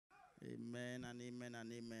Amen and amen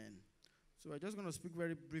and amen. So we're just going to speak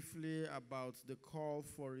very briefly about the call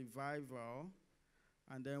for revival,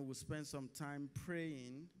 and then we'll spend some time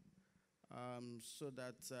praying so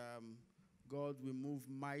that God will move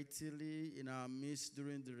mightily in our midst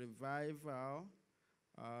during the revival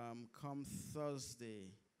come Thursday.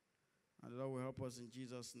 And the Lord will help us in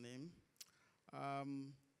Jesus' name.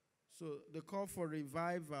 So the call for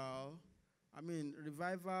revival,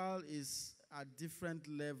 revival is at different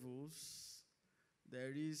levels.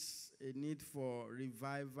 There is a need for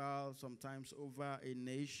revival sometimes over a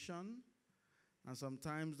nation, and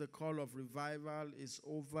sometimes the call of revival is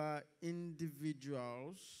over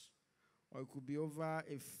individuals, or it could be over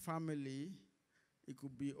a family, it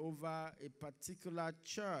could be over a particular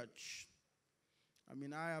church.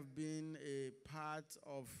 I have been a part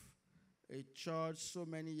of a church so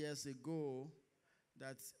many years ago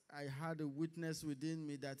that I had a witness within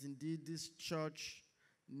me that indeed this church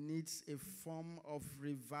needs a form of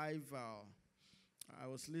revival. I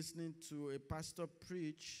was listening to a pastor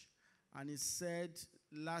preach, and he said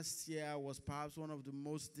last year was perhaps one of the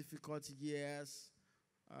most difficult years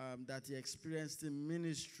that he experienced in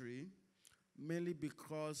ministry, mainly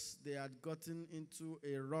because they had gotten into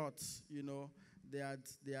a rut. They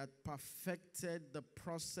had perfected the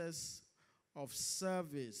process of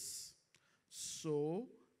service. So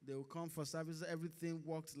they would come for service. Everything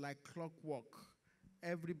worked like clockwork.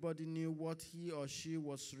 Everybody knew what he or she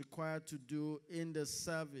was required to do in the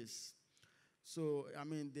service. So,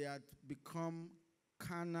 they had become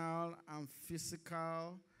carnal and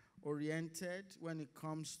physical oriented when it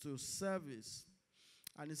comes to service.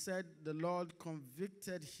 And he said the Lord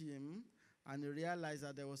convicted him, and he realized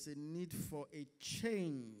that there was a need for a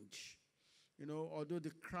change. Although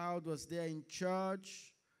the crowd was there in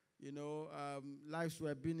church, lives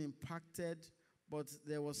were being impacted, but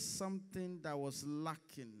there was something that was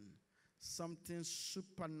lacking, something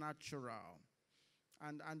supernatural.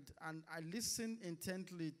 And I listened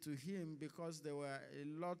intently to him because there were a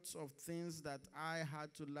lot of things that I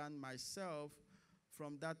had to learn myself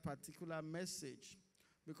from that particular message.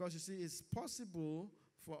 Because you see, it's possible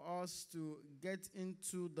for us to get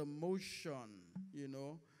into the motion,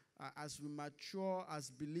 as we mature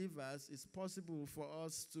as believers. It's possible for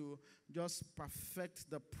us to just perfect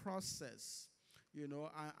the process,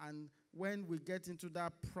 and when we get into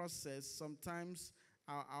that process, sometimes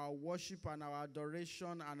our worship and our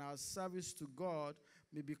adoration and our service to God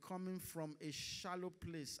may be coming from a shallow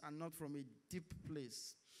place and not from a deep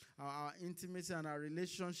place. Our intimacy and our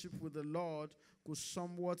relationship with the Lord could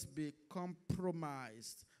somewhat be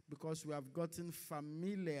compromised because we have gotten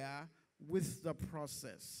familiar with the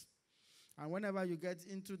process. And whenever you get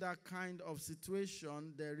into that kind of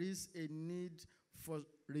situation, there is a need for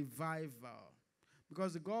revival.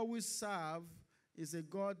 Because the God we serve is a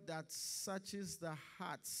God that searches the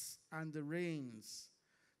hearts and the reins.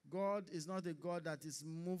 God is not a God that is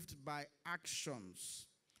moved by actions.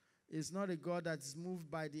 It's not a God that is moved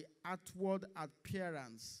by the outward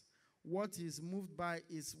appearance. What he's moved by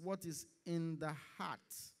is what is in the heart.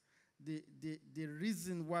 The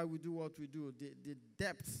reason why we do what we do, the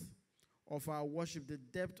depth of our worship, the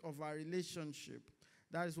depth of our relationship.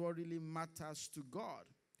 That is what really matters to God.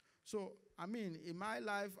 So, in my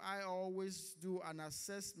life, I always do an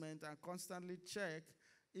assessment and constantly check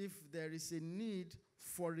if there is a need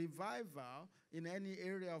for revival in any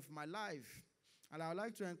area of my life. And I would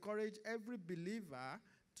like to encourage every believer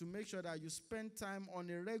to make sure that you spend time on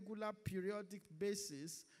a regular, periodic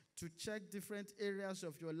basis to check different areas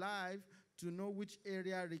of your life to know which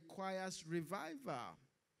area requires revival.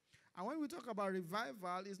 And when we talk about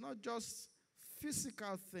revival, it's not just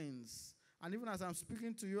physical things. And even as I'm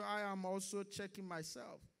speaking to you, I am also checking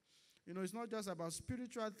myself. It's not just about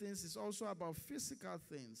spiritual things, it's also about physical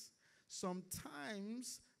things.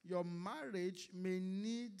 Sometimes your marriage may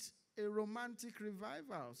need a romantic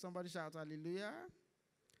revival. Somebody shout hallelujah.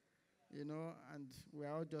 And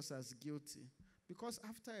we're all just as guilty. Because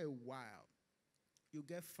after a while, you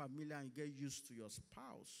get familiar and you get used to your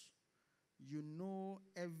spouse. You know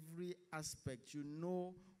every aspect. You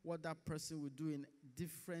know what that person will do in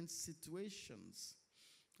different situations.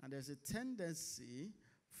 And there's a tendency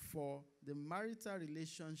for the marital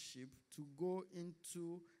relationship to go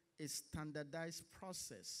into a standardized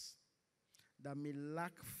process that may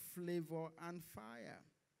lack flavor and fire.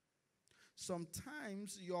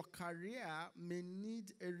 Sometimes your career may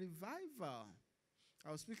need a revival.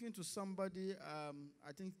 I was speaking to somebody,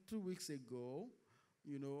 I think 2 weeks ago.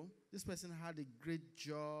 This person had a great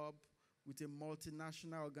job with a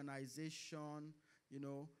multinational organization,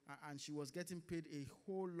 and she was getting paid a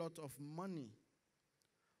whole lot of money.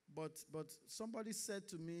 But somebody said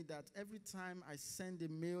to me that every time I send a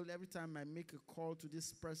mail, every time I make a call to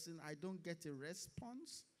this person, I don't get a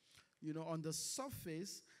response. On the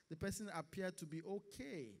surface, the person appeared to be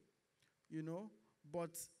okay,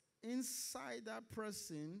 but inside that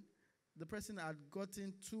person, the person had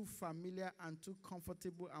gotten too familiar and too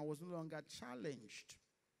comfortable and was no longer challenged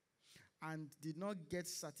and did not get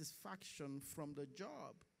satisfaction from the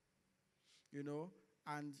job,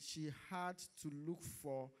 and she had to look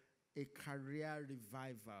for a career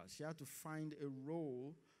revival. She had to find a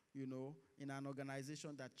role, in an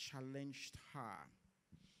organization that challenged her.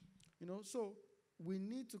 So we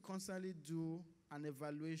need to constantly do an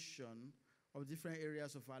evaluation of different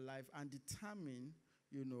areas of our life and determine,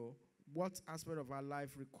 what aspect of our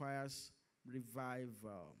life requires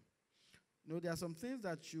revival. There are some things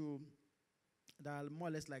that are more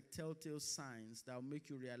or less like telltale signs that will make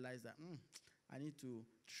you realize that I need to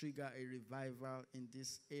trigger a revival in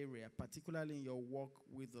this area, particularly in your walk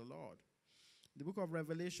with the Lord. The book of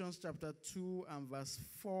Revelation chapter 2 and verse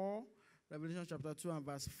 4, Revelation chapter 2 and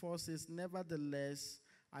verse 4 says, "Nevertheless,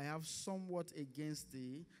 I have somewhat against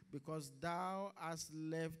thee, because thou hast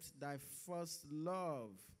left thy first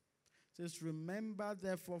love. It says, remember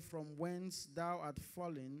therefore from whence thou art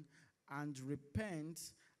fallen, and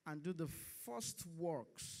repent, and do the first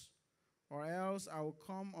works, or else I will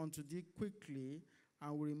come unto thee quickly,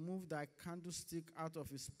 and will remove thy candlestick out of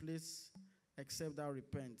his place, except thou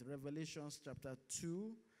repent." Revelation chapter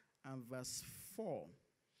 2 and verse 4.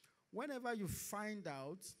 Whenever you find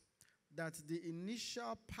out that the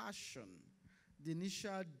initial passion, the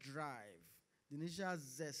initial drive, the initial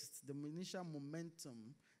zest, the initial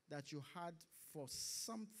momentum that you had for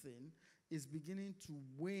something is beginning to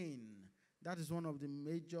wane, that is one of the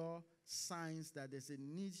major signs that there's a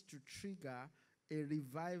need to trigger a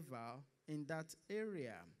revival in that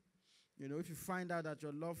area. If you find out that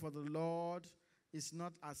your love for the Lord is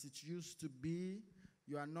not as it used to be,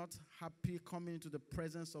 you are not happy coming into the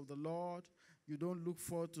presence of the Lord, you don't look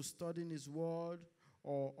forward to studying his word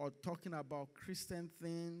or talking about Christian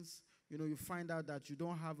things, you find out that you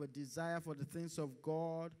don't have a desire for the things of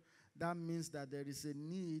God, that means that there is a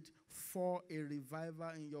need for a revival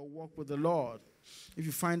in your walk with the Lord. If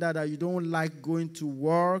you find out that you don't like going to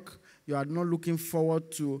work, you are not looking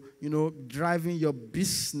forward to, driving your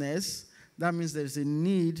business, that means there is a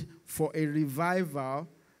need for a revival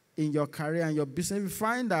in your career and your business. If you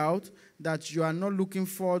find out that you are not looking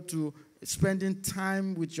forward to spending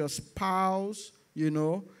time with your spouse,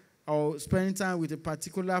 or spending time with a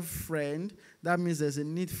particular friend, that means there's a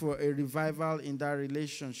need for a revival in that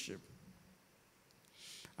relationship.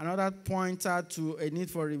 Another pointer to a need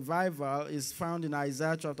for revival is found in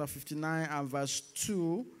Isaiah chapter 59 and verse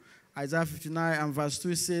 2. Isaiah 59 and verse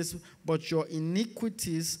 2 says, "But your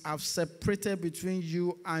iniquities have separated between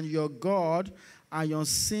you and your God, and your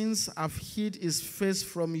sins have hid his face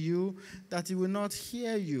from you, that he will not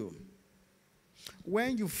hear you."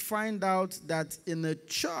 When you find out that in a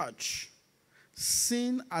church,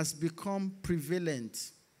 sin has become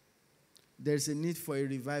prevalent, there's a need for a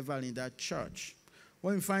revival in that church.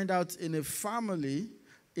 When you find out in a family,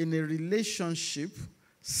 in a relationship,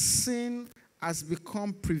 sin has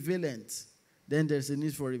become prevalent, then there's a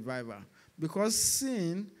need for revival. Because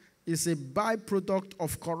sin is a byproduct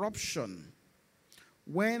of corruption.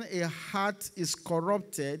 When a heart is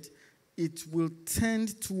corrupted, it will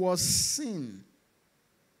tend towards sin.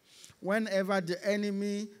 Whenever the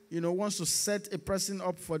enemy, wants to set a person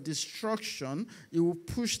up for destruction, it will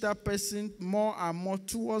push that person more and more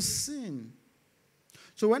towards sin.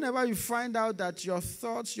 So whenever you find out that your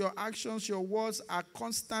thoughts, your actions, your words are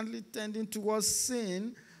constantly tending towards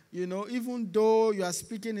sin, even though you are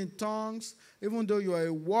speaking in tongues, even though you are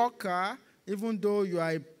a worker, even though you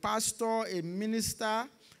are a pastor, a minister,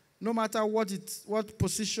 no matter what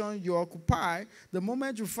position you occupy, the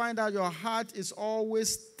moment you find out your heart is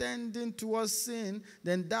always tending towards sin,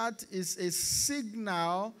 then that is a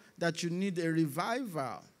signal that you need a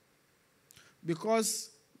revival.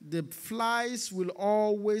 Because the flies will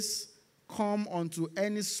always come onto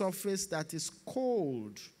any surface that is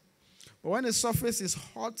cold. But when the surface is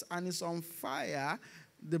hot and is on fire,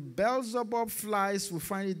 the Beelzebub flies will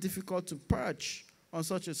find it difficult to perch on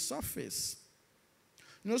such a surface.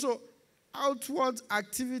 So outward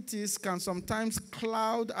activities can sometimes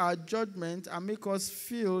cloud our judgment and make us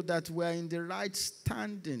feel that we're in the right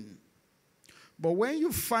standing. But when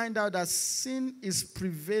you find out that sin is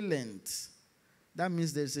prevalent, that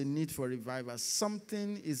means there's a need for revival.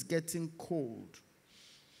 Something is getting cold.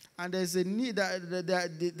 And there's a need,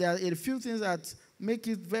 there are a few things that make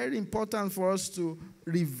it very important for us to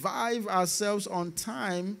revive ourselves on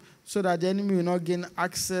time so that the enemy will not gain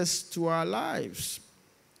access to our lives.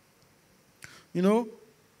 You know,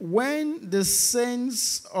 when the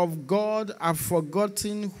saints of God have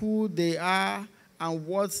forgotten who they are and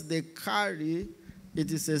what they carry,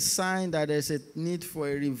 it is a sign that there's a need for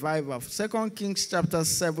a revival. 2 Kings chapter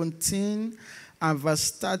 17 and verse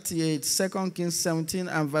 38. 2 Kings 17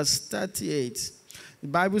 and verse 38. The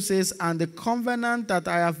Bible says, "And the covenant that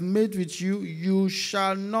I have made with you, you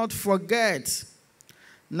shall not forget,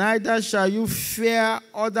 neither shall you fear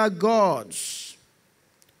other gods."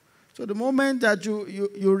 So the moment that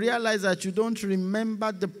you realize that you don't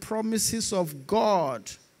remember the promises of God,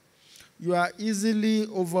 you are easily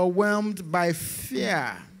overwhelmed by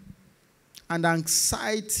fear and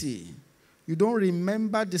anxiety. You don't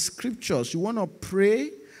remember the scriptures. You want to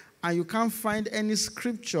pray, and you can't find any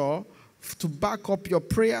scripture to back up your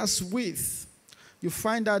prayers with. You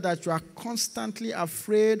find out that you are constantly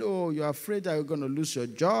afraid. Oh, you're afraid that you're going to lose your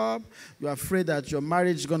job. You're afraid that your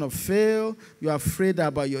marriage is going to fail. You're afraid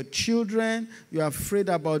about your children. You're afraid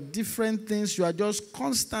about different things. You are just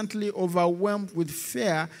constantly overwhelmed with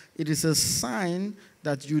fear. It is a sign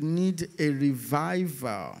that you need a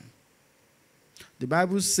revival. The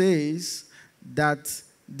Bible says that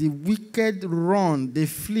the wicked run, they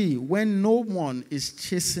flee when no one is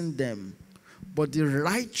chasing them. But the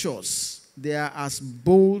righteous, they are as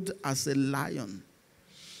bold as a lion.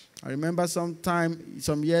 I remember some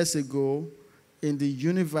years ago in the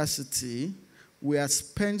university, we had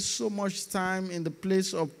spent so much time in the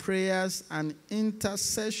place of prayers and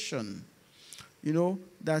intercession,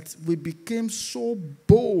 that we became so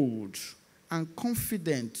bold and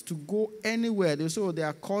confident to go anywhere. They say, "Oh, there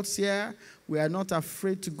are courts here. We are not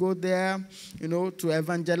afraid to go there, to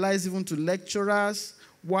evangelize, even to lecturers."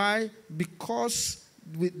 Why? Because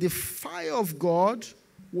the fire of God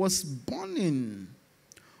was burning.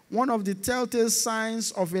 One of the telltale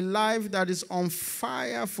signs of a life that is on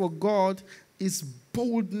fire for God is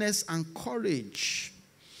boldness and courage.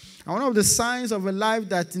 And one of the signs of a life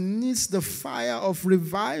that needs the fire of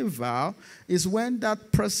revival is when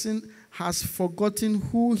that person has forgotten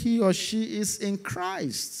who he or she is in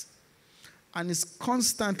Christ and is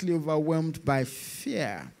constantly overwhelmed by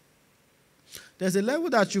fear. There's a level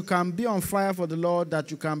that you can be on fire for the Lord, that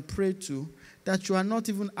you can pray to, that you are not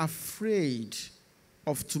even afraid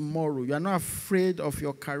of tomorrow. You are not afraid of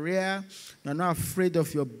your career. You are not afraid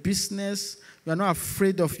of your business. You are not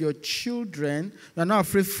afraid of your children. You are not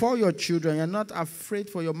afraid for your children. You are not afraid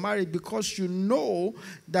for your marriage, because you know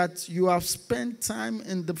that you have spent time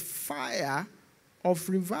in the fire of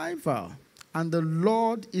revival. And the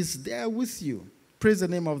Lord is there with you. Praise the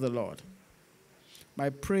name of the Lord. My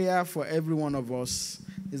prayer for every one of us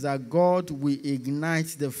is that God will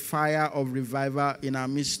ignite the fire of revival in our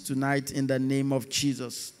midst tonight in the name of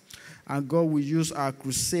Jesus. And God will use our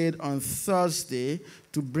crusade on Thursday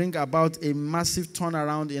to bring about a massive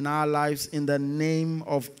turnaround in our lives in the name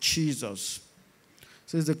of Jesus.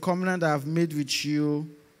 So it's the covenant I have made with you,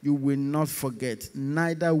 you will not forget,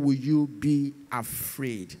 neither will you be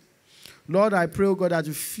afraid. Lord, I pray, oh God, that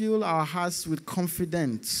you fill our hearts with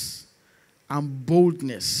confidence and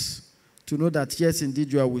boldness to know that, yes,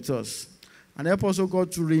 indeed, you are with us. And help us, oh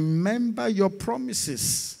God, to remember your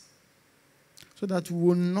promises so that we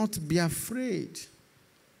will not be afraid.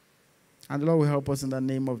 And the Lord will help us in the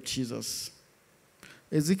name of Jesus.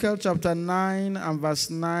 Ezekiel chapter 9 and verse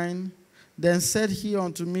 9. "Then said he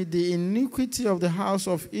unto me, the iniquity of the house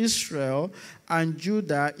of Israel and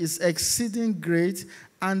Judah is exceeding great,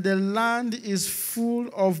 and the land is full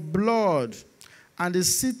of blood, and the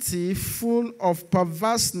city full of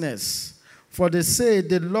perverseness. For they say,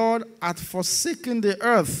 the Lord hath forsaken the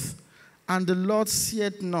earth, and the Lord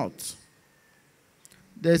seeth not."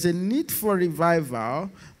 There's a need for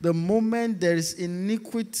revival the moment there is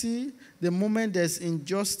iniquity, the moment there's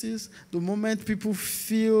injustice, the moment people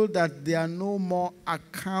feel that they are no more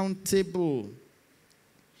accountable.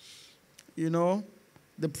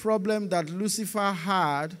 The problem that Lucifer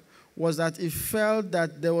had was that he felt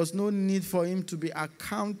that there was no need for him to be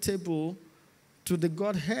accountable to the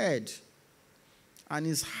Godhead. And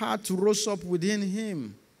his heart rose up within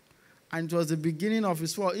him. And it was the beginning of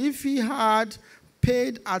his fall. If he had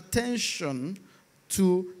paid attention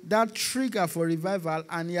to that trigger for revival,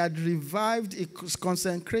 and he had revived his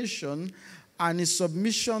consecration and his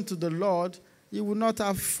submission to the Lord, he would not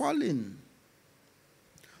have fallen.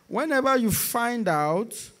 Whenever you find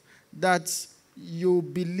out that you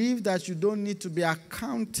believe that you don't need to be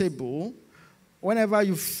accountable, whenever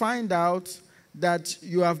you find out that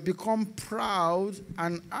you have become proud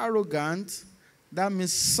and arrogant, that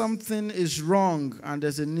means something is wrong and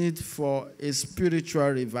there's a need for a spiritual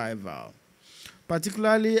revival.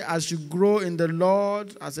 particularly as you grow in the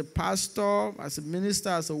Lord, as a pastor, as a minister,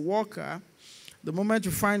 as a worker. The moment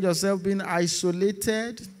you find yourself being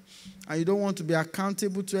isolated and you don't want to be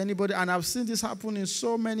accountable to anybody, and I've seen this happen in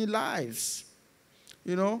so many lives.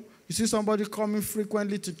 You know, you see somebody coming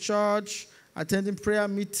frequently to church, attending prayer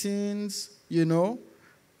meetings, you know,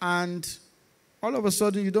 and all of a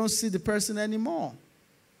sudden you don't see the person anymore.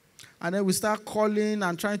 And then we start calling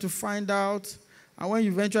and trying to find out. And when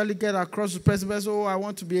you eventually get across the person, oh, I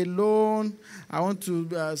want to be alone. I want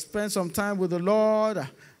to spend some time with the Lord.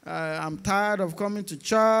 I'm tired of coming to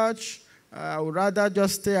church. I would rather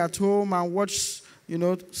just stay at home and watch, you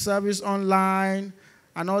know, service online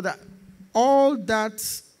and all that. All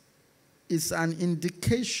that is an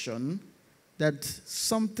indication that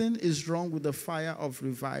something is wrong with the fire of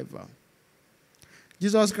revival.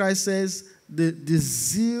 Jesus Christ says, the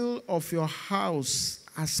zeal of your house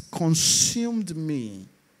has consumed me.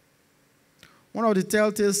 One of the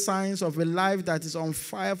telltale signs of a life that is on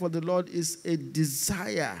fire for the Lord is a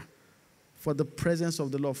desire for the presence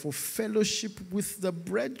of the Lord, for fellowship with the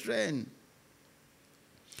brethren.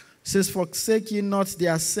 It says, forsake ye not the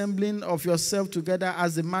assembling of yourself together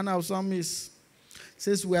as the manner of some is. It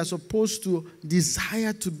says we are supposed to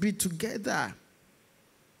desire to be together.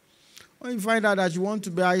 When you find out that you want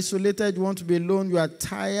to be isolated, you want to be alone, you are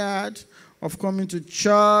tired of coming to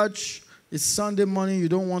church, it's Sunday morning, you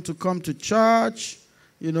don't want to come to church,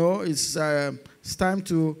 you know, it's time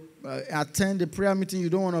to attend a prayer meeting, you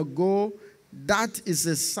don't want to go, that is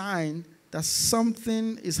a sign that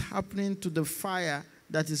something is happening to the fire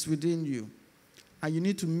that is within you. And you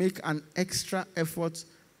need to make an extra effort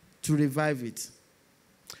to revive it.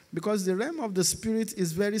 Because the realm of the spirit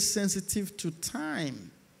is very sensitive to time.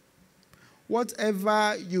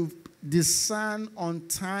 Whatever you discern on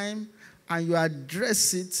time and you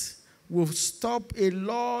address it will stop a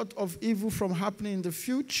lot of evil from happening in the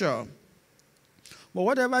future. But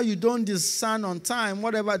whatever you don't discern on time,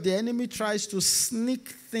 whatever the enemy tries to sneak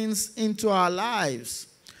things into our lives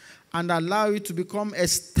and allow it to become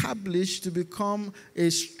established, to become a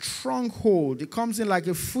stronghold. It comes in like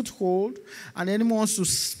a foothold, and the enemy wants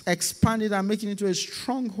to expand it and make it into a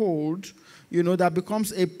stronghold, you know, that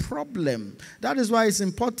becomes a problem. That is why it's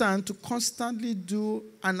important to constantly do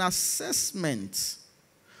an assessment.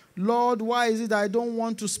 Lord, why is it that I don't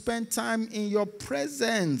want to spend time in your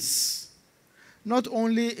presence? Not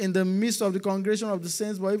only in the midst of the congregation of the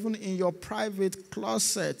saints, but even in your private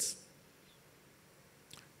closet.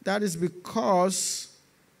 That is because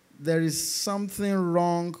there is something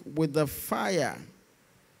wrong with the fire.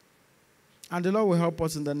 And the Lord will help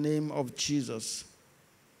us in the name of Jesus.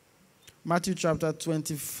 Matthew chapter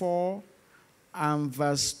 24 and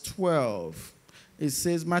verse 12. It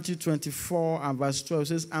says, Matthew 24 and verse 12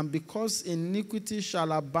 says, and because iniquity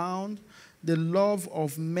shall abound, the love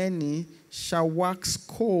of many shall wax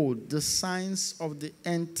cold, the signs of the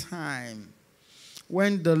end time.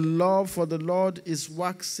 When the love for the Lord is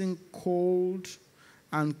waxing cold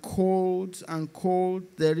and cold and cold,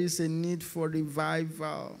 there is a need for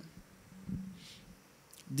revival.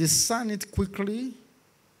 Discern it quickly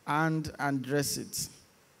and address it.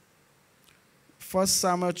 1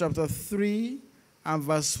 Samuel chapter 3 and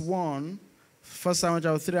verse 1. 1 Samuel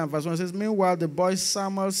chapter 3 and verse 1 says, meanwhile the boy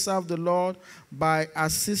Samuel served the Lord by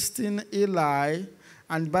assisting Eli.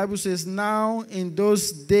 And the Bible says, now in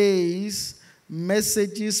those days,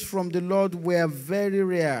 messages from the Lord were very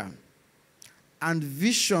rare, and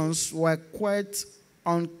visions were quite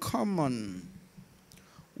uncommon.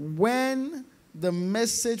 When the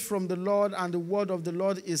message from the Lord and the word of the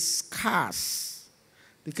Lord is scarce,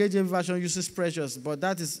 the KJV version uses precious, but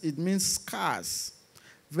it means scarce,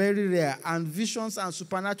 very rare, and visions and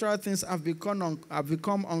supernatural things have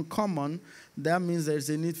become uncommon, that means there is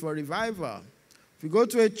a need for revival. If you go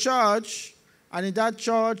to a church, and in that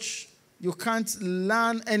church, you can't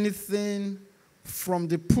learn anything from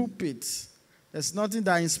the pulpit. There's nothing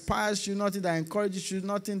that inspires you, nothing that encourages you,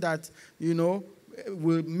 nothing that, you know,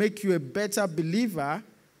 will make you a better believer.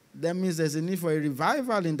 That means there's a need for a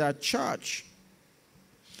revival in that church.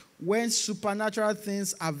 When supernatural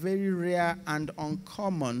things are very rare and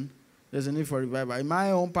uncommon, there's a need for revival. In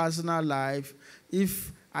my own personal life,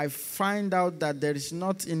 if I find out that there is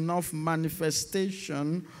not enough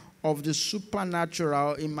manifestation of the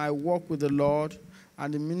supernatural in my walk with the Lord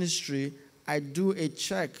and the ministry, I do a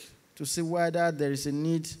check to see whether there is a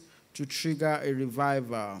need to trigger a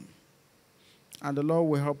revival. And the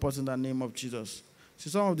Lord will help us in the name of Jesus.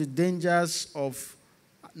 So some of the dangers of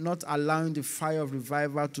not allowing the fire of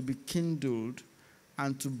revival to be kindled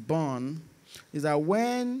and to burn is that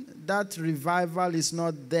when that revival is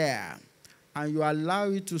not there, and you allow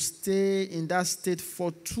it to stay in that state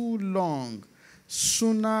for too long,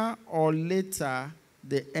 sooner or later,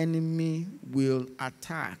 the enemy will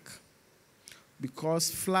attack. Because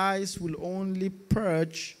flies will only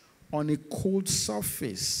perch on a cold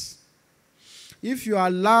surface. If you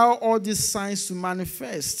allow all these signs to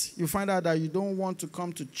manifest, you find out that you don't want to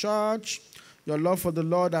come to church, your love for the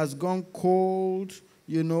Lord has gone cold,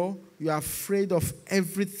 you are afraid of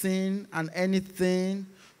everything and anything,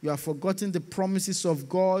 you have forgotten the promises of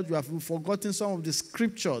God, you have forgotten some of the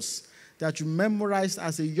scriptures that you memorized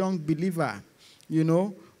as a young believer,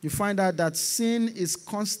 you find out that sin is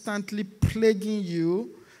constantly plaguing you,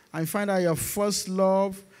 and you find out your first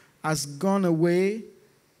love has gone away.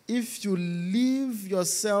 If you leave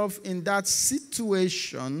yourself in that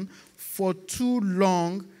situation for too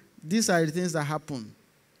long, these are the things that happen.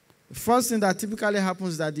 The first thing that typically happens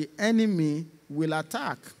is that the enemy will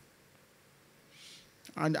attack.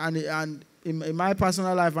 And in my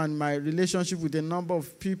personal life and my relationship with a number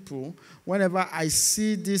of people, whenever I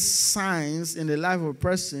see these signs in the life of a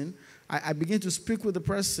person, I begin to speak with the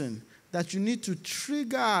person that you need to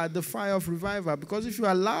trigger the fire of revival. Because if you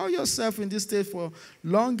allow yourself in this state for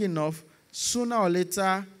long enough, sooner or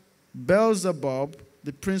later, Beelzebub,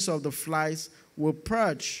 the prince of the flies, will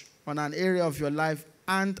perch on an area of your life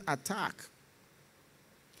and attack.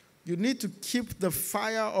 You need to keep the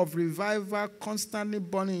fire of revival constantly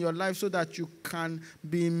burning in your life so that you can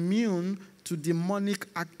be immune to demonic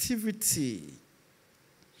activity.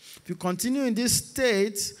 If you continue in this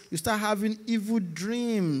state, you start having evil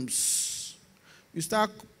dreams. You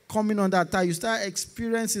start coming on that attack. You start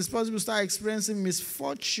experiencing, it's possible to start experiencing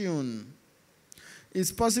misfortune.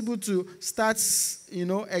 It's possible to start,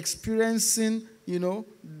 experiencing,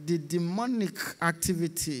 the demonic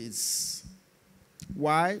activities.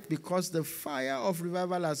 Why? Because the fire of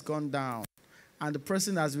revival has gone down and the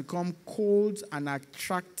person has become cold and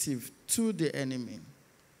attractive to the enemy.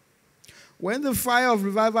 When the fire of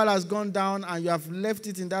revival has gone down and you have left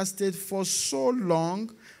it in that state for so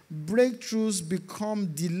long, breakthroughs become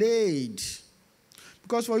delayed.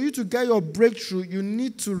 Because for you to get your breakthrough, you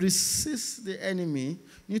need to resist the enemy.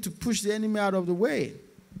 You need to push the enemy out of the way.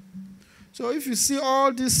 So if you see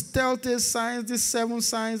all these telltale signs, these 7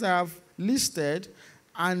 signs I have listed,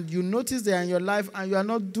 and you notice they are in your life and you are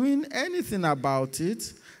not doing anything about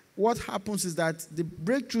it, what happens is that the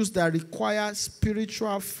breakthroughs that require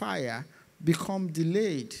spiritual fire become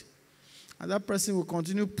delayed. And that person will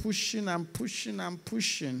continue pushing and pushing and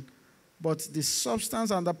pushing, but the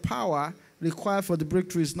substance and the power required for the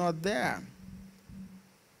breakthrough is not there.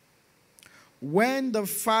 When the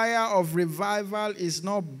fire of revival is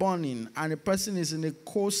not burning and a person is in a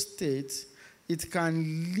cold state, it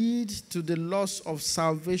can lead to the loss of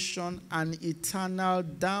salvation and eternal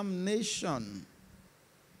damnation.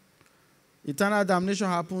 Eternal damnation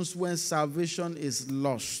happens when salvation is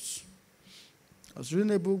lost. I was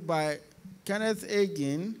reading a book by Kenneth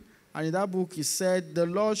Hagin, and in that book he said the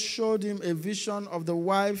Lord showed him a vision of the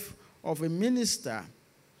wife of a minister.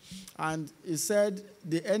 And he said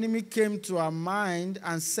the enemy came to her mind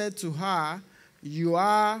and said to her, you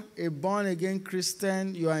are a born-again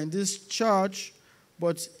Christian, you are in this church,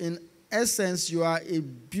 but in essence, you are a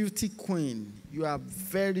beauty queen. You are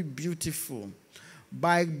very beautiful.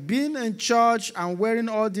 By being in church and wearing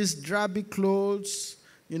all these drabby clothes,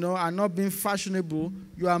 and not being fashionable,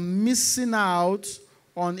 you are missing out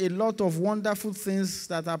on a lot of wonderful things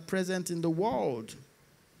that are present in the world.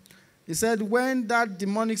 He said when that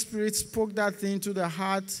demonic spirit spoke that thing to the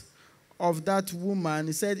heart of that woman,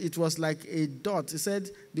 he said it was like a dot. He said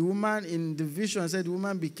the woman in the vision, said the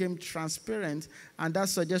woman became transparent, and that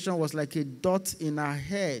suggestion was like a dot in her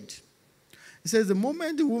head. He says the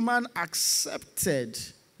moment the woman accepted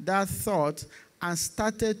that thought and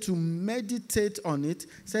started to meditate on it,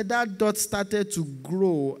 said that dot started to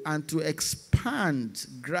grow and to expand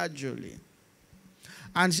gradually.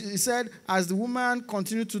 And he said, as the woman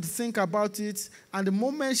continued to think about it, and the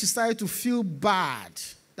moment she started to feel bad,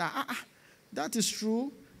 that is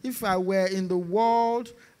true. If I were in the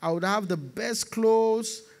world, I would have the best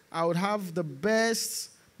clothes, I would have the best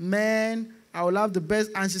men, I would have the best.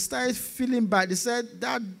 And she started feeling bad. He said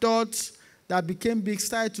that dot that became big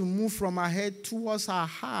started to move from her head towards her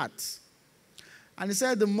heart. And he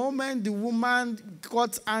said the moment the woman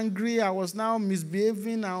got angry, I was now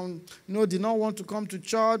misbehaving and, did not want to come to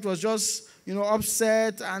church, was just,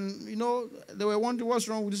 upset. And, they were wondering what's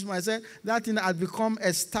wrong with this woman. I said that thing had become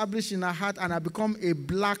established in her heart and had become a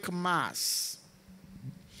black mass.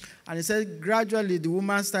 And he said gradually the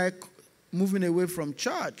woman started moving away from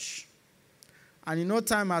church. And in no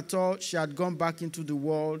time at all, she had gone back into the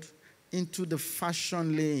world, into the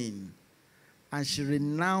fashion lane. and she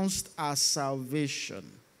renounced her salvation.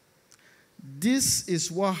 This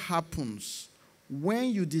is what happens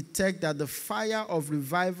when you detect that the fire of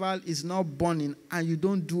revival is not burning and you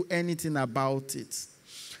don't do anything about it,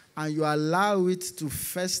 and you allow it to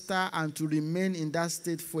fester and to remain in that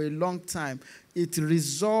state for a long time. It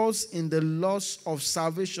results in the loss of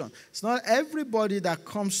salvation. It's not everybody that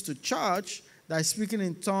comes to church that is speaking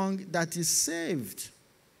in tongues that is saved.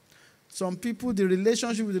 Some people, the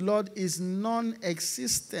relationship with the Lord is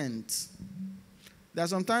non-existent. There are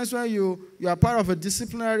sometimes when you are part of a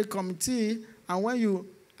disciplinary committee, and when you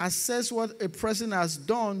assess what a person has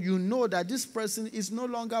done, you know that this person is no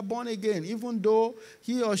longer born again, even though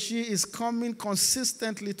he or she is coming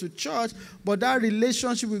consistently to church, but that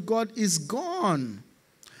relationship with God is gone.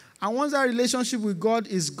 And once that relationship with God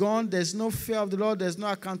is gone, there's no fear of the Lord, there's no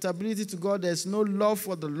accountability to God, there's no love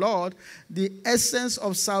for the Lord, the essence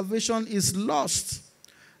of salvation is lost.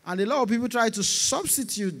 And a lot of people try to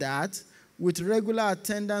substitute that with regular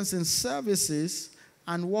attendance in services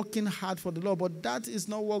and working hard for the Lord. But that is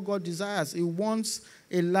not what God desires. He wants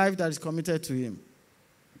a life that is committed to Him.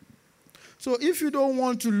 So if you don't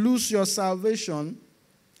want to lose your salvation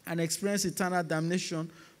and experience eternal damnation,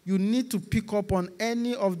 you need to pick up on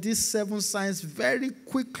any of these 7 signs very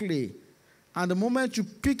quickly. And the moment you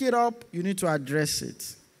pick it up, you need to address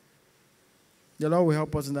it. The Lord will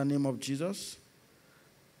help us in the name of Jesus.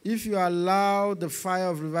 If you allow the fire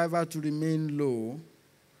of revival to remain low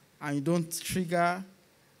and you don't trigger,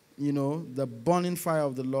 the burning fire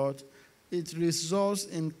of the Lord, it results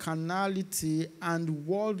in carnality and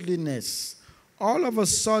worldliness. All of a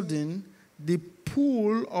sudden, the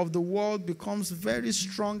pull of the world becomes very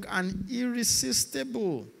strong and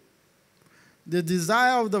irresistible. The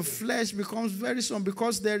desire of the flesh becomes very strong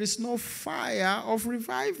because there is no fire of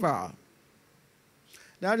revival.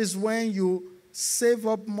 That is when you save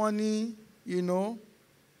up money,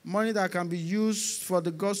 money that can be used for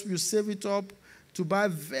the gospel, you save it up to buy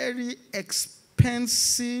very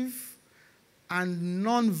expensive and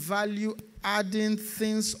non-value adding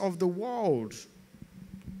things of the world.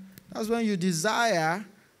 That's when you desire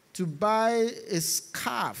to buy a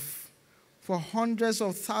scarf for hundreds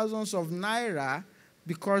of thousands of naira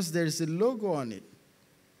because there is a logo on it.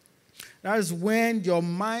 That is when your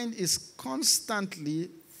mind is constantly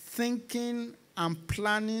thinking and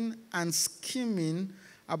planning and scheming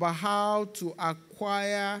about how to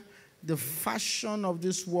acquire the fashion of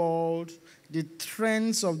this world, the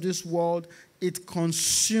trends of this world. It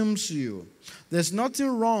consumes you. There's nothing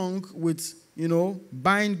wrong with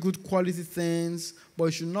buying good quality things, but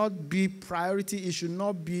it should not be priority. It should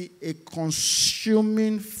not be a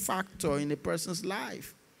consuming factor in a person's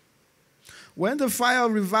life. When the fire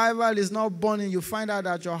of revival is not burning, you find out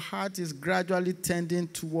that your heart is gradually tending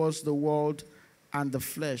towards the world and the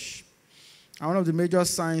flesh. And one of the major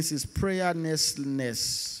signs is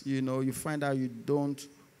prayerlessness. You find out you don't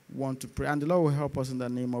want to pray. And the Lord will help us in the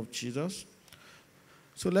name of Jesus.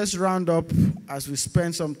 So let's round up as we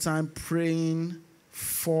spend some time praying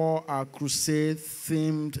for our crusade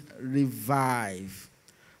themed Revive.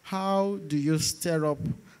 How do you stir up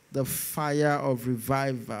the fire of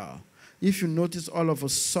revival? If you notice all of a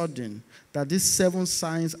sudden that these 7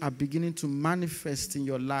 signs are beginning to manifest in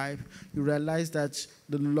your life, you realize that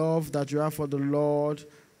the love that you have for the Lord,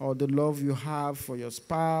 or the love you have for your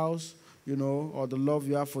spouse, or the love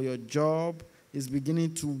you have for your job is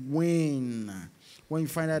beginning to wane. When you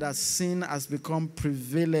find out that sin has become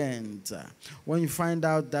prevalent, when you find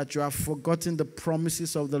out that you have forgotten the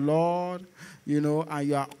promises of the Lord, and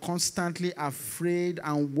you are constantly afraid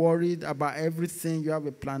and worried about everything. You have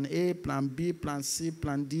a plan A, plan B, plan C,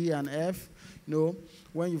 plan D, and F.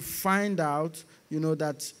 When you find out,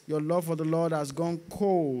 that your love for the Lord has gone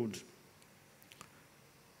cold,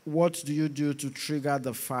 what do you do to trigger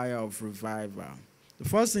the fire of revival? The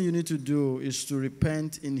first thing you need to do is to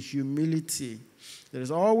repent in humility. There is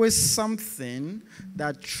always something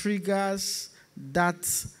that triggers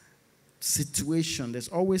that situation. There's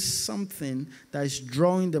always something that is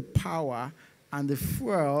drawing the power and the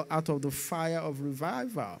fuel out of the fire of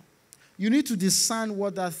revival. You need to discern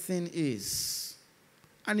what that thing is.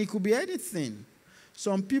 And it could be anything.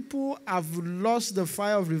 Some people have lost the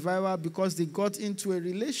fire of revival because they got into a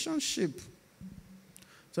relationship.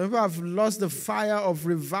 Some people have lost the fire of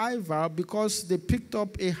revival because they picked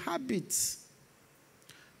up a habit.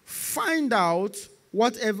 Find out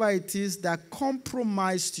whatever it is that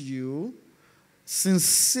compromised you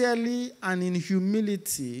sincerely and in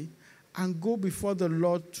humility, and go before the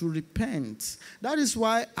Lord to repent. That is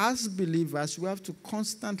why, as believers, we have to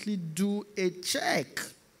constantly do a check.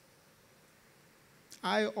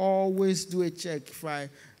 I always do a check. If I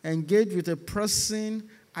engage with a person,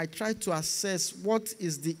 I try to assess what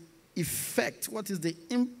is the effect, what is the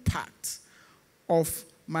impact of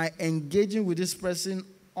my engaging with this person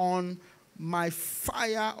on my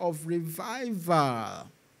fire of revival.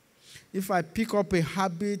 If I pick up a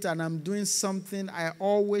habit and I'm doing something, I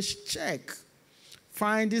always check.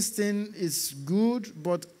 Find this thing is good,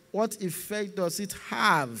 but what effect does it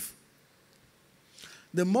have?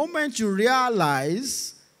 The moment you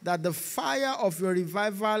realize that the fire of your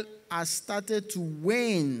revival has started to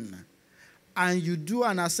wane, and you do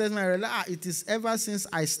an assessment, it is ever since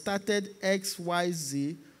I started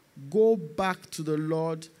XYZ, go back to the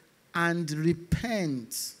Lord and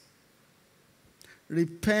repent.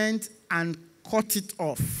 Repent and cut it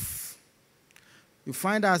off. You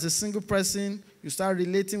find out as a single person, you start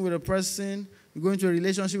relating with a person, you go into a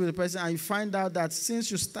relationship with a person, and you find out that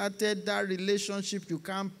since you started that relationship, you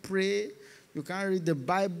can't pray, you can't read the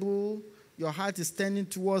Bible, your heart is tending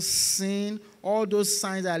towards sin. All those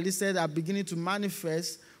signs that I listed are beginning to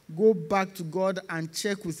manifest. Go back to God and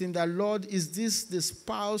check with Him that, Lord, is this the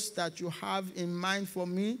spouse that you have in mind for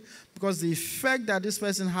me? Because the effect that this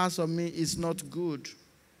person has on me is not good.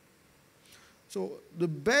 So the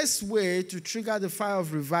best way to trigger the fire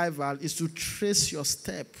of revival is to trace your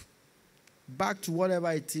step back to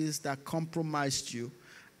whatever it is that compromised you.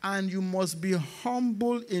 And you must be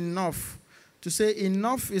humble enough to say,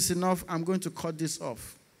 enough is enough, I'm going to cut this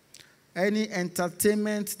off. Any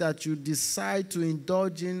entertainment that you decide to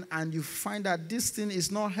indulge in and you find that this thing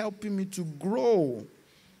is not helping me to grow,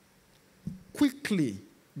 quickly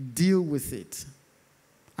deal with it.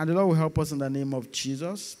 And the Lord will help us in the name of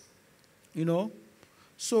Jesus.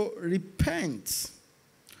 So repent.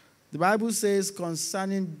 The Bible says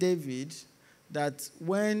concerning David that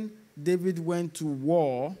when David went to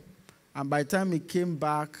war, and by the time he came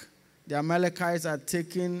back, the Amalekites had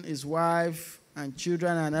taken his wife and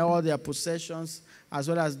children and all their possessions, as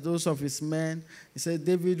well as those of his men. He said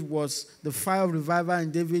the fire of revival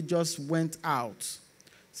in David just went out. He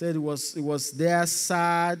said it was there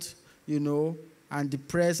sad, and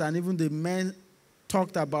depressed, and even the men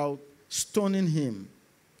talked about stoning him.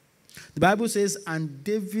 The Bible says, and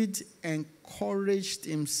David encouraged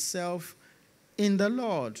himself in the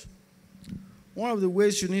Lord. One of the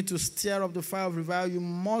ways you need to stir up the fire of revival, you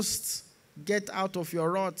must get out of your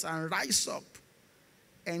ruts and rise up.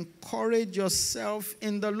 Encourage yourself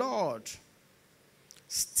in the Lord.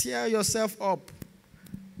 Stir yourself up.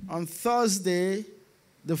 On Thursday,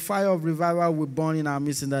 the fire of revival will burn in our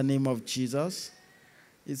midst in the name of Jesus.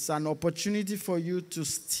 It's an opportunity for you to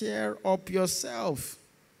stir up yourself.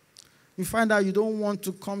 You find out you don't want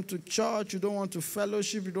to come to church, you don't want to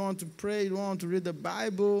fellowship, you don't want to pray, you don't want to read the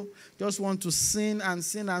Bible, just want to sin and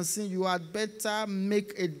sin and sin. You had better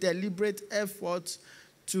make a deliberate effort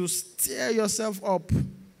to stir yourself up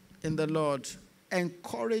in the Lord.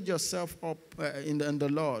 Encourage yourself up in the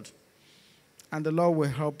Lord. And the Lord will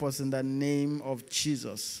help us in the name of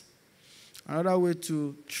Jesus. Another way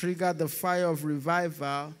to trigger the fire of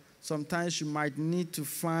revival, sometimes you might need to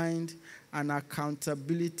find an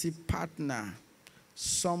accountability partner,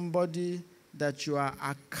 somebody that you are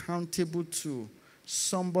accountable to,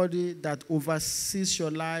 somebody that oversees your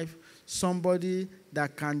life, somebody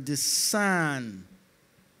that can discern.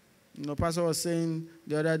 Pastor was saying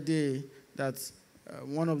the other day that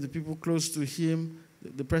one of the people close to him,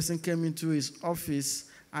 the person came into his office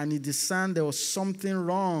and he discerned there was something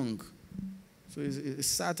wrong. So he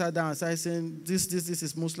sat her down and started saying, this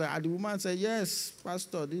is most likely. And the woman said, yes,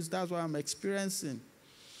 Pastor, that's what I'm experiencing.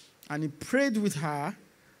 And he prayed with her,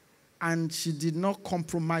 and she did not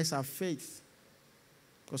compromise her faith.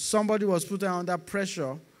 Because somebody was put her under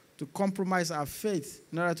pressure to compromise her faith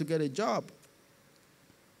in order to get a job.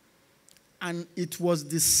 And it was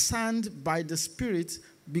discerned by the Spirit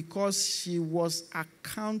because she was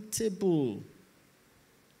accountable.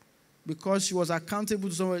 Because she was accountable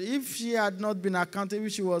to somebody. If she had not been accountable,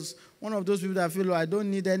 she was one of those people that feel, I don't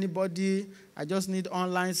need anybody, I just need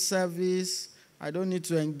online service, I don't need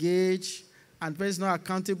to engage, and person is not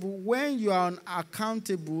accountable. When you are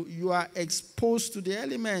unaccountable, you are exposed to the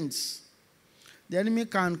elements. The enemy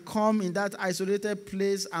can come in that isolated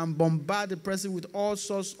place and bombard the person with all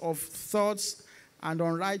sorts of thoughts and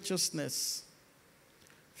unrighteousness.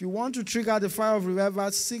 If you want to trigger the fire of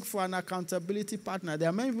revival, seek for an accountability partner. There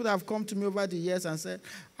are many people that have come to me over the years and said,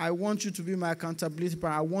 I want you to be my accountability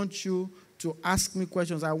partner. I want you to ask me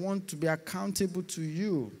questions. I want to be accountable to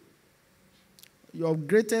you. Your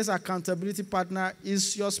greatest accountability partner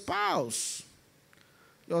is your spouse.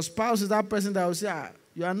 Your spouse is that person that will say,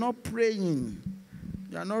 you are not praying.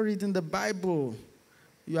 You are not reading the Bible.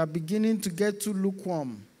 You are beginning to get too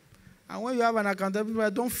lukewarm. And when you have an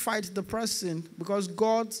accountability, don't fight the person, because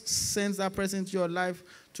God sends that person into your life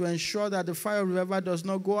to ensure that the fire of revival does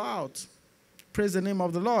not go out. Praise the name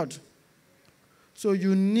of the Lord. So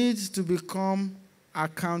you need to become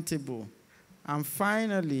accountable. And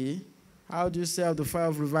finally, how do you serve the fire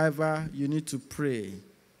of revival? You need to pray.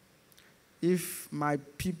 If my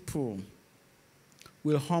people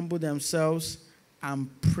will humble themselves and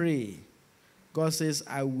pray, God says,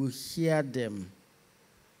 I will hear them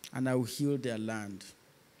and I will heal their land.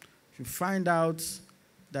 If you find out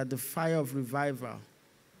that the fire of revival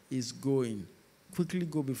is going, quickly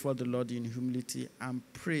go before the Lord in humility and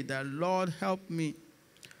pray that, Lord, help me.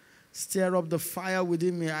 Stir up the fire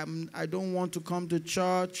within me. I don't want to come to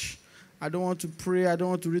church. I don't want to pray. I don't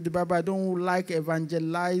want to read the Bible. I don't like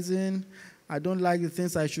evangelizing. I don't like the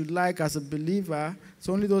things I should like as a believer. It's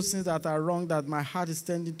only those things that are wrong that my heart is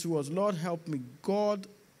tending towards. Lord, help me. God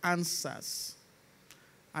answers.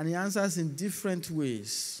 And he answers in different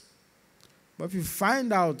ways. But if you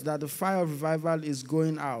find out that the fire of revival is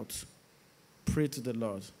going out, pray to the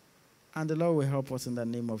Lord. And the Lord will help us in the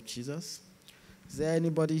name of Jesus. Is there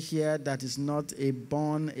anybody here that is not a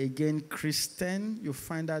born-again Christian? You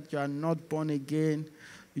find out you are not born again.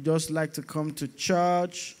 You just like to come to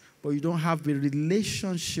church, but you don't have a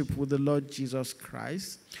relationship with the Lord Jesus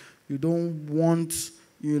Christ. You don't want,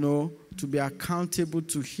 to be accountable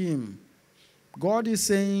to him. God is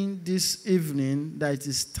saying this evening that it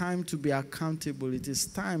is time to be accountable. It is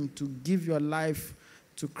time to give your life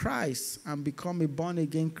to Christ and become a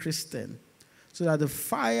born-again Christian, so that the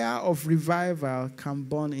fire of revival can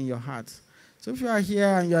burn in your heart. So if you are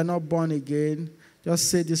here and you are not born again, just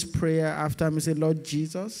say this prayer after me. Say, Lord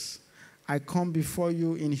Jesus, I come before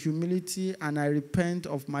you in humility and I repent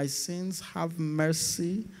of my sins. Have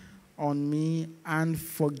mercy on me and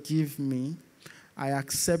forgive me. I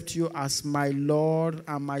accept you as my Lord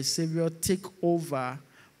and my Savior. Take over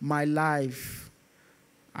my life.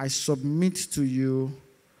 I submit to you.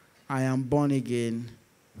 I am born again.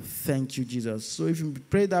 Thank you, Jesus. So if you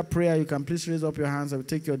pray that prayer, you can please raise up your hands. I will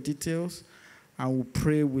take your details and we'll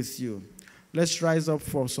pray with you. Let's rise up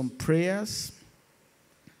for some prayers.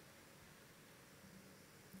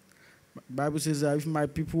 The Bible says that if my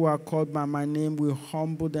people who are called by my name will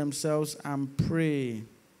humble themselves and pray,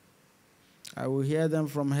 I will hear them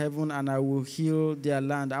from heaven and I will heal their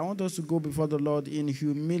land. I want us to go before the Lord in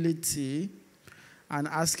humility and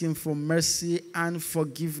ask him for mercy and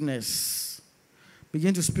forgiveness.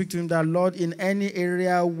 Begin to speak to him that, Lord, in any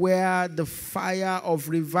area where the fire of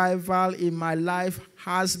revival in my life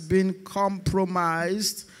has been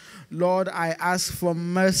compromised, Lord, I ask for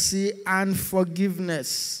mercy and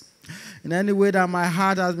forgiveness. In any way that my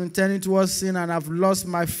heart has been turning towards sin and I've lost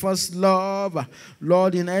my first love,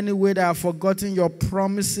 Lord, in any way that I've forgotten your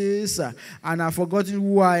promises and I've forgotten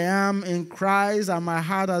who I am in Christ and my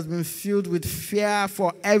heart has been filled with fear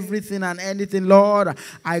for everything and anything, Lord,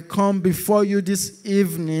 I come before you this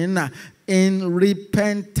evening in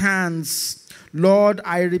repentance. Lord,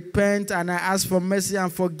 I repent and I ask for mercy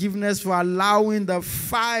and forgiveness for allowing the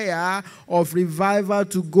fire of revival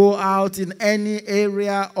to go out in any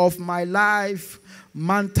area of my life.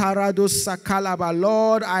 Mantarado Sakalaba.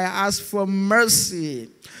 Lord, I ask for mercy.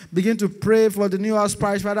 Begin to pray for the New House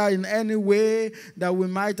Parish, Father, in any way that we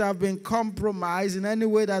might have been compromised, in any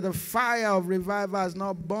way that the fire of revival has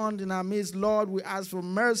not burned in our midst. Lord, we ask for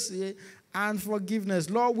mercy and forgiveness.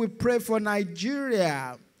 Lord, we pray for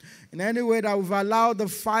Nigeria. In any way that we've allowed the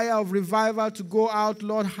fire of revival to go out,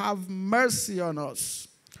 Lord, have mercy on us.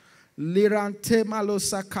 Lord,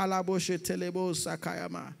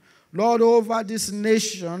 over this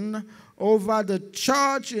nation, over the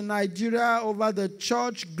church in Nigeria, over the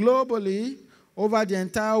church globally, over the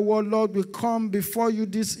entire world, Lord, we come before you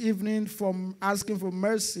this evening from asking for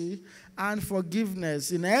mercy and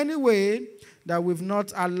forgiveness. In any way that we've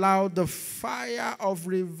not allowed the fire of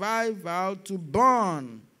revival to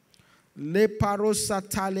burn. Lord,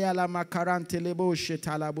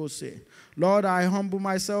 I humble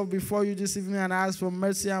myself before you this evening and ask for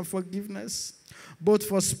mercy and forgiveness, both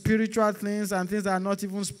for spiritual things and things that are not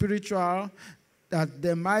even spiritual, that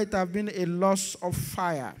there might have been a loss of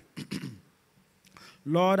fire.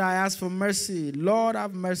 Lord, I ask for mercy. Lord,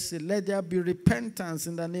 have mercy. Let there be repentance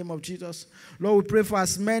in the name of Jesus. Lord, we pray for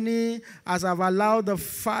as many as have allowed the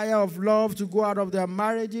fire of love to go out of their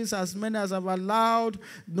marriages, as many as have allowed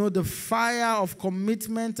the fire of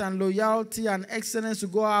commitment and loyalty and excellence to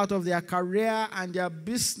go out of their career and their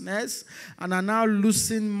business, and are now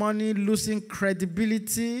losing money, losing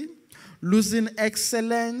credibility, losing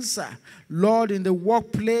excellence. Lord, in the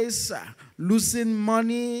workplace, losing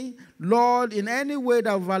money. Lord, in any way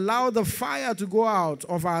that we've allowed the fire to go out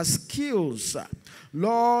of our skills,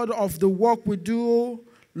 Lord, of the work we do,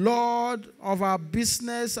 Lord, of our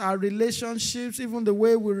business, our relationships, even the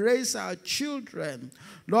way we raise our children.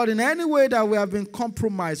 Lord, in any way that we have been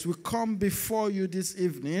compromised, we come before you this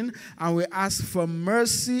evening and we ask for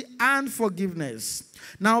mercy and forgiveness.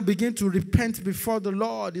 Now begin to repent before the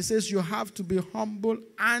Lord. He says you have to be humble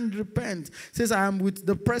and repent. He says, I am with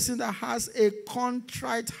the person that has a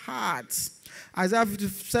contrite heart. Isaiah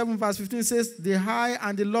 57 verse 15 says, the high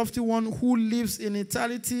and the lofty one who lives in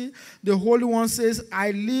eternity, the Holy One says,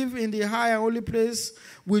 I live in the high and holy place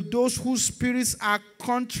with those whose spirits are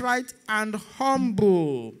contrite and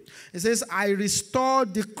humble. It says, I restore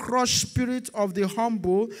the crushed spirit of the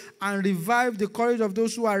humble and revive the courage of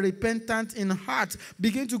those who are repentant in heart.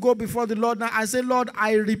 Begin to go before the Lord now and say, Lord,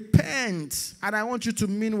 I repent. And I want you to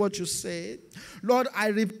mean what you say. Lord, I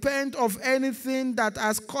repent of anything that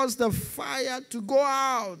has caused the fire to go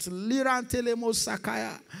out.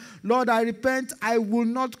 Lord, I repent. I will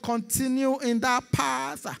not continue in that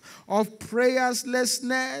path of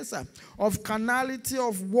prayerlessness, of carnality,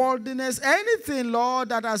 of worldliness, anything, Lord,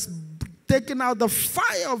 that has taken out the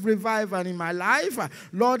fire of revival in my life.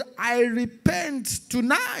 Lord, I repent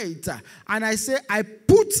tonight. And I say, I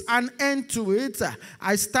put an end to it.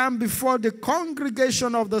 I stand before the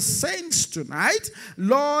congregation of the saints tonight,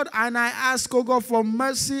 Lord, and I ask, oh God, for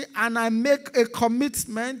mercy, and I make a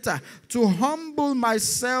commitment to humble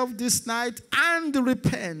myself this night and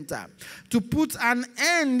repent, to put an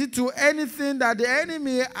end to anything that the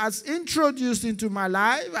enemy has introduced into my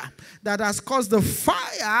life that has caused the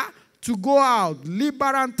fire to go out. The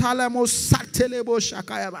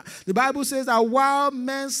Bible says that while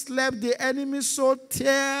men slept, the enemy sowed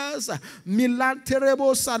tears.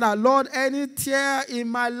 Lord, any tear in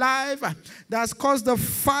my life that's caused the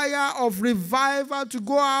fire of revival to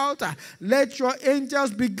go out, let your angels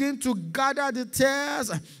begin to gather the tears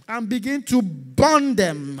and begin to burn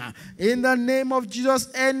them. In the name of Jesus,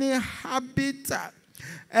 any habit,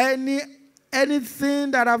 anything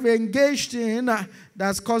that I've engaged in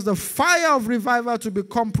that's caused the fire of revival to be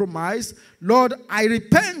compromised, Lord, I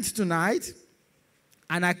repent tonight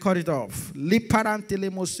and I cut it off. Mi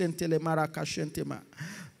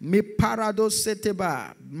parado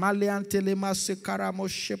seteba, maliantelema sekaramo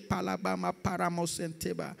shepalabama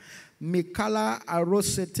paramosenteba, mikala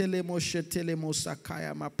arosetelemo shetelemo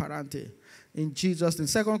sakaya maparante. In Jesus'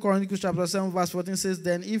 name. 2 Chronicles chapter 7 verse 14 says,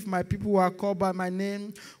 then if my people who are called by my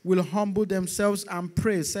name will humble themselves and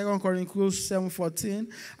pray, 2 Chronicles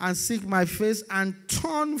 7:14, and seek my face and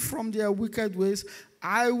turn from their wicked ways,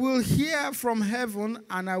 I will hear from heaven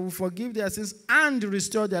and I will forgive their sins and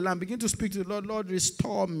restore their land. Begin to speak to the Lord. Lord,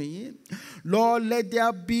 restore me. Lord, let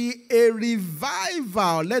there be a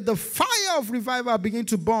revival. Let the fire of revival begin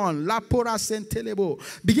to burn. Lapora sentelebo.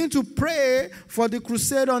 Begin to pray for the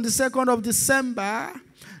crusade on the 2nd of December.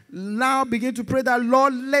 Now begin to pray that,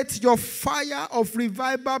 Lord, let your fire of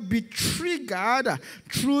revival be triggered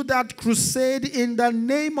through that crusade in the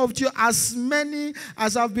name of Jesus. As many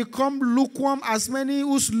as have become lukewarm, as many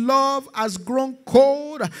whose love has grown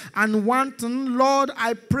cold and wanton, Lord,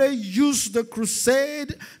 I pray use the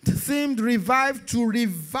crusade themed revive to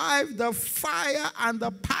revive the fire and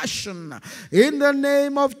the passion. In the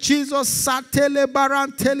name of Jesus,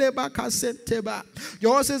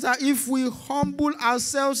 your word says that if we humble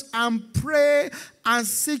ourselves and pray and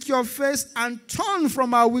seek your face and turn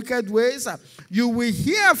from our wicked ways, you will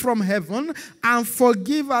hear from heaven and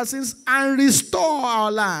forgive our sins and restore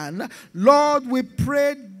our land. Lord, we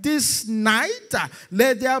pray this night,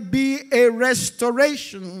 let there be a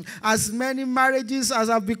restoration. As many marriages as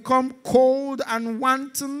have become cold and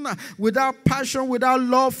wanton, without passion, without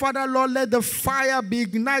love, Father, Lord, let the fire be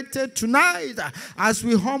ignited tonight as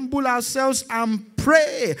we humble ourselves and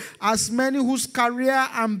pray. As many whose career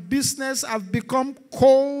and business have become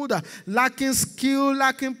cold, lacking skill,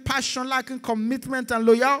 lacking passion, lacking commitment and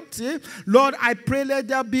loyalty, Lord, I pray let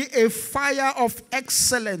there be a fire of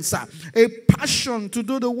excellence, a passion to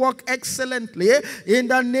do the work excellently in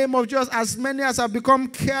the name of Jesus. As many as have become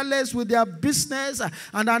careless with their business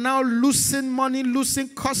and are now losing money, losing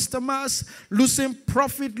customers, losing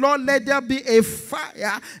profit, Lord, let there be a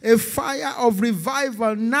fire of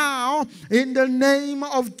revival now in the name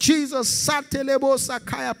of Jesus.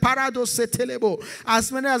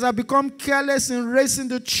 As many as have become careless in raising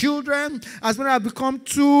the children, as many have become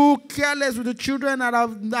too careless with the children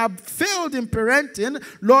and have failed in parenting,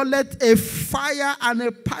 Lord, let a fire and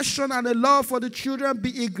a passion and a love for the children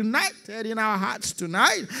be ignited in our hearts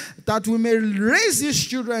tonight, that we may raise these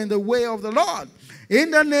children in the way of the Lord.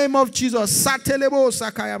 In the name of Jesus.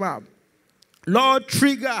 Lord,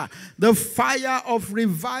 trigger the fire of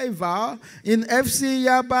revival in FC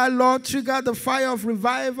Yaba. Lord, trigger the fire of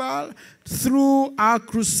revival through our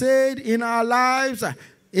crusade in our lives.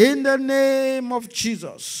 In the name of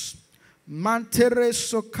Jesus. Mantere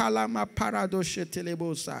sokalama paradoshe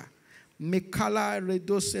telebosa. Mikala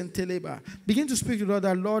redosenteleba. Begin to speak to the Lord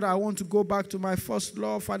that, Lord, I want to go back to my first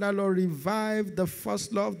love. Father, Lord, revive the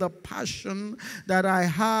first love, the passion that I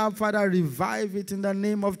have. Father, revive it in the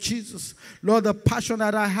name of Jesus. Lord, the passion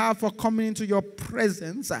that I have for coming into your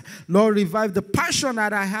presence. Lord, revive the passion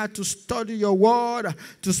that I had to study your word,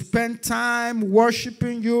 to spend time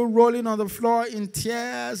worshiping you, rolling on the floor in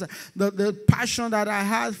tears. The passion that I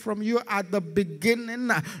had from you at the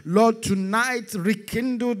beginning. Lord, tonight,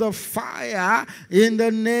 rekindle the fire in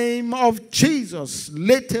the name of Jesus.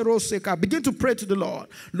 Begin to pray to the Lord.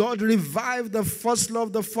 Lord, revive the first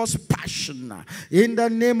love, the first passion in the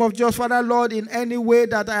name of Jesus. Father, Lord, in any way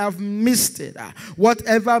that I have missed it,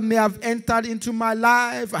 whatever may have entered into my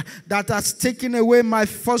life that has taken away my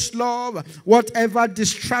first love, whatever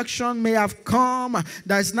distraction may have come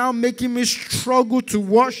that is now making me struggle to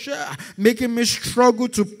worship, making me struggle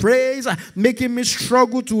to praise, making me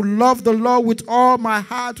struggle to love the Lord with all my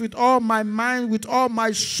heart, with all my mind, with all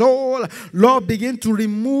my soul. Lord, begin to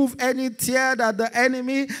remove any tear that the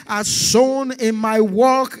enemy has sown in my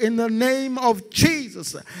walk in the name of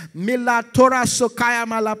Jesus. Let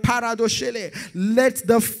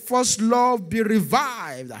the first love be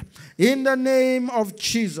revived in the name of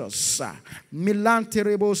Jesus.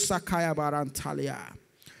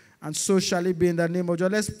 And so shall it be in the name of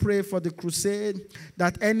God. Let's pray for the crusade,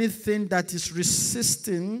 that anything that is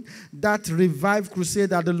resisting that revived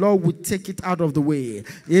crusade, that the Lord would take it out of the way.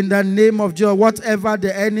 In the name of Jesus, whatever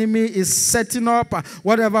the enemy is setting up,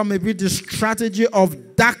 whatever may be the strategy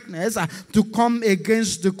of darkness to come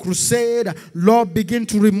against the crusade, Lord, begin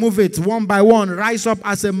to remove it one by one. Rise up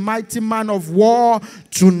as a mighty man of war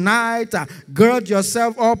tonight. Gird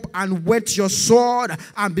yourself up and whet your sword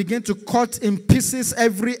and begin to cut in pieces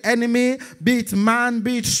every enemy, be it man,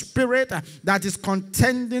 be it spirit, that is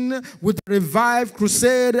contending with the revived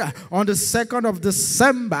crusade on the 2nd of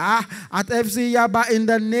December at FC Yaba. In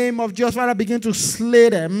the name of Jesus, Father, begin to slay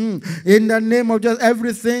them. In the name of Jesus,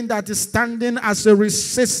 everything that is standing as a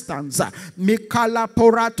resistance, Mikala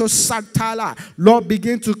Porato Santala, Lord,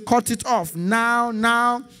 begin to cut it off now.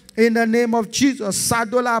 In the name of Jesus,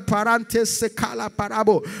 Sadola Parante Sekala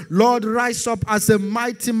Parabo. Lord, rise up as a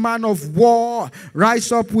mighty man of war.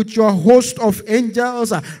 Rise up with your host of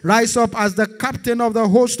angels. Rise up as the captain of the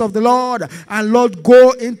host of the Lord. And Lord,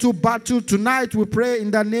 go into battle tonight, we pray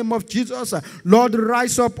in the name of Jesus. Lord,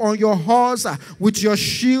 rise up on your horse with your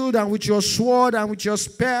shield and with your sword and with your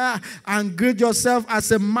spear, and gird yourself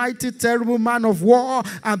as a mighty, terrible man of war,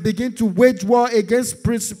 and begin to wage war against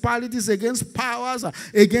principalities, against powers,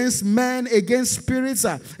 against men, against spirits,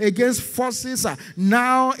 against forces.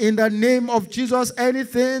 Now, in the name of Jesus,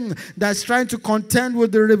 anything that's trying to contend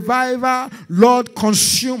with the revival, Lord,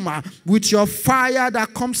 consume with your fire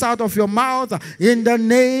that comes out of your mouth. In the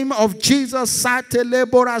name of Jesus,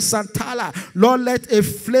 Lord, let a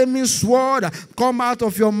flaming sword come out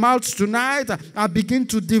of your mouth tonight and begin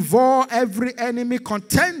to devour every enemy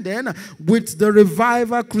contending with the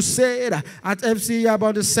revival crusade at FC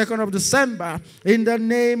about the 2nd of December. In the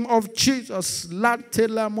name of Jesus,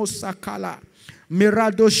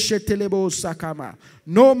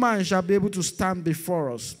 no man shall be able to stand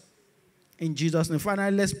before us. In Jesus' name.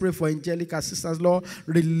 Finally, let's pray for angelic assistance. Lord,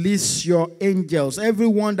 release your angels.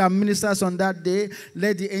 Everyone that ministers on that day,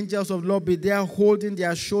 let the angels of the Lord be there, holding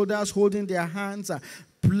their shoulders, holding their hands,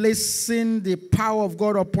 placing the power of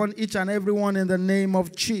God upon each and every one in the name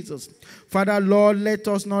of Jesus. Father, Lord, let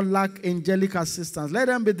us not lack angelic assistance. Let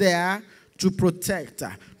them be there to protect,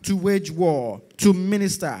 to wage war, to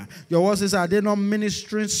minister. Your word says, are they not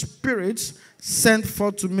ministering spirits sent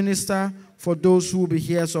forth to minister for those who will be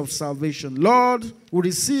heirs of salvation? Lord, we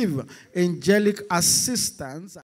receive angelic assistance.